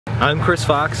I'm Chris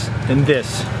Fox, and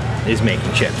this is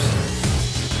Making Chips.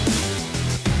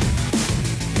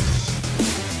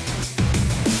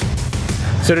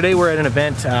 So today we're at an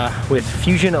event with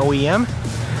Fusion OEM,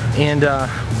 and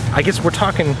I guess we're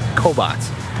talking cobots.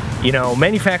 You know,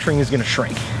 manufacturing is going to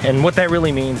shrink, and what that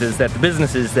really means is that the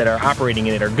businesses that are operating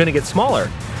in it are going to get smaller.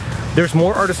 There's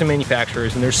more artisan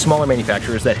manufacturers and there's smaller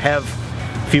manufacturers that have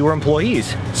fewer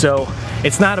employees. So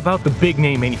it's not about the big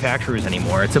name manufacturers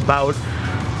anymore. It's about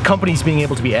companies being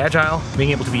able to be agile, being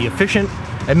able to be efficient,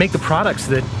 and make the products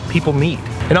that people need.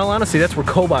 In all honesty, that's where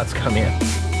cobots come in.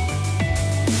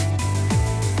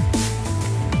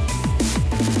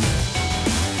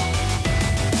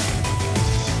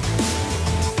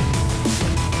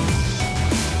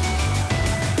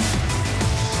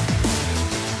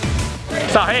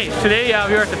 So hey, today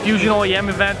we are at the Fusion OEM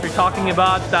event. We're talking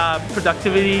about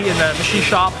productivity in the machine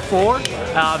shop floor.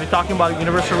 We're talking about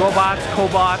universal robots,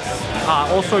 cobots,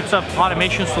 all sorts of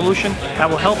automation solution that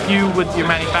will help you with your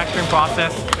manufacturing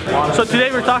process. So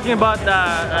today we're talking about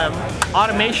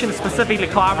automation, specifically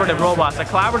collaborative robots. The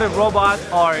collaborative robots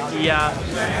are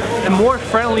a more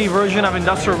friendly version of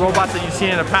industrial robots that you've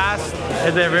seen in the past.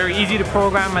 They're very easy to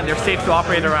program and they're safe to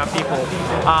operate around people.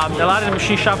 A lot of the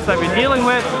machine shops that we're dealing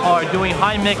with are doing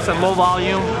high mix and low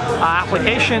volume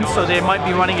applications, so they might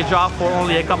be running a job for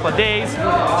only a couple of days.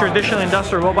 Traditional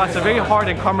industrial robots are very hard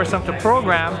and cumbersome to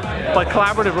program, but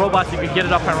collaborative robots, you can get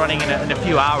it up and running in a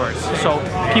few hours. So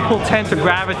people tend to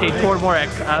gravitate toward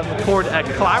a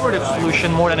collaborative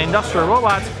solution more than industrial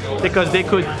robots, because they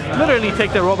could literally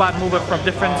take the robot, move it from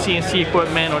different CNC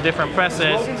equipment or different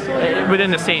presses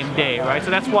within the same day, right? So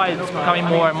that's why it's becoming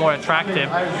more and more attractive,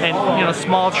 and you know,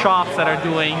 small shops that are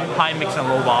doing high mix and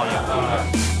low volume.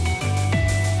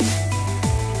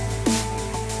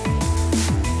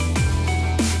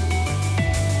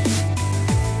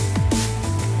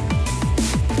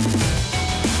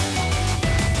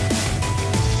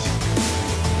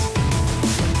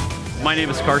 My name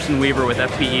is Carson Weaver with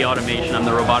FPE Automation. I'm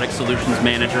the Robotic Solutions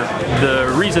Manager.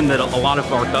 The reason that a lot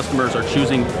of our customers are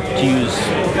choosing to use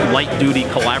light-duty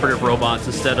collaborative robots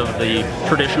instead of the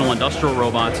traditional industrial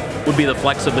robots would be the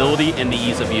flexibility and the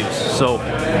ease of use. So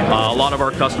a lot of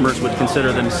our customers would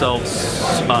consider themselves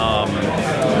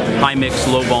high-mix,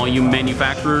 low-volume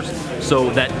manufacturers,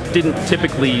 so that didn't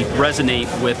typically resonate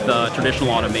with traditional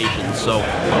automation. So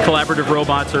collaborative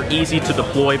robots are easy to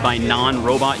deploy by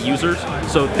non-robot users.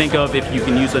 So think of, if you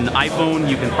can use an iPhone,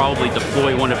 you can probably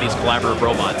deploy one of these collaborative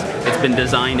robots. It's been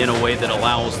designed in a way that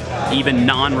allows even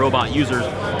non-robot users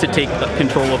to take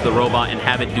control of the robot and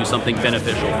have it do something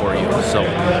beneficial for you. So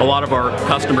a lot of our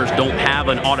customers don't have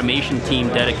an automation team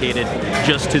dedicated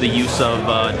just to the use of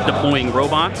deploying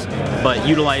robots, but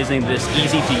utilizing this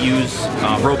easy-to-use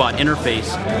robot interface,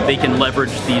 they can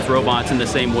leverage these robots in the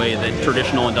same way that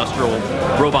traditional industrial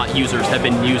robot users have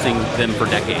been using them for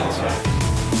decades.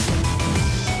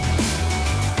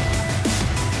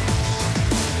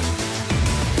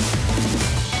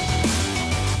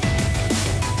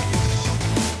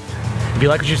 If you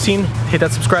like what you've seen, hit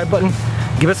that subscribe button,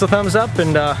 give us a thumbs up,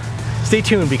 and stay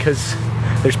tuned, because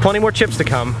there's plenty more chips to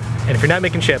come. And if you're not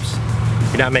making chips,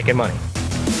 you're not making money.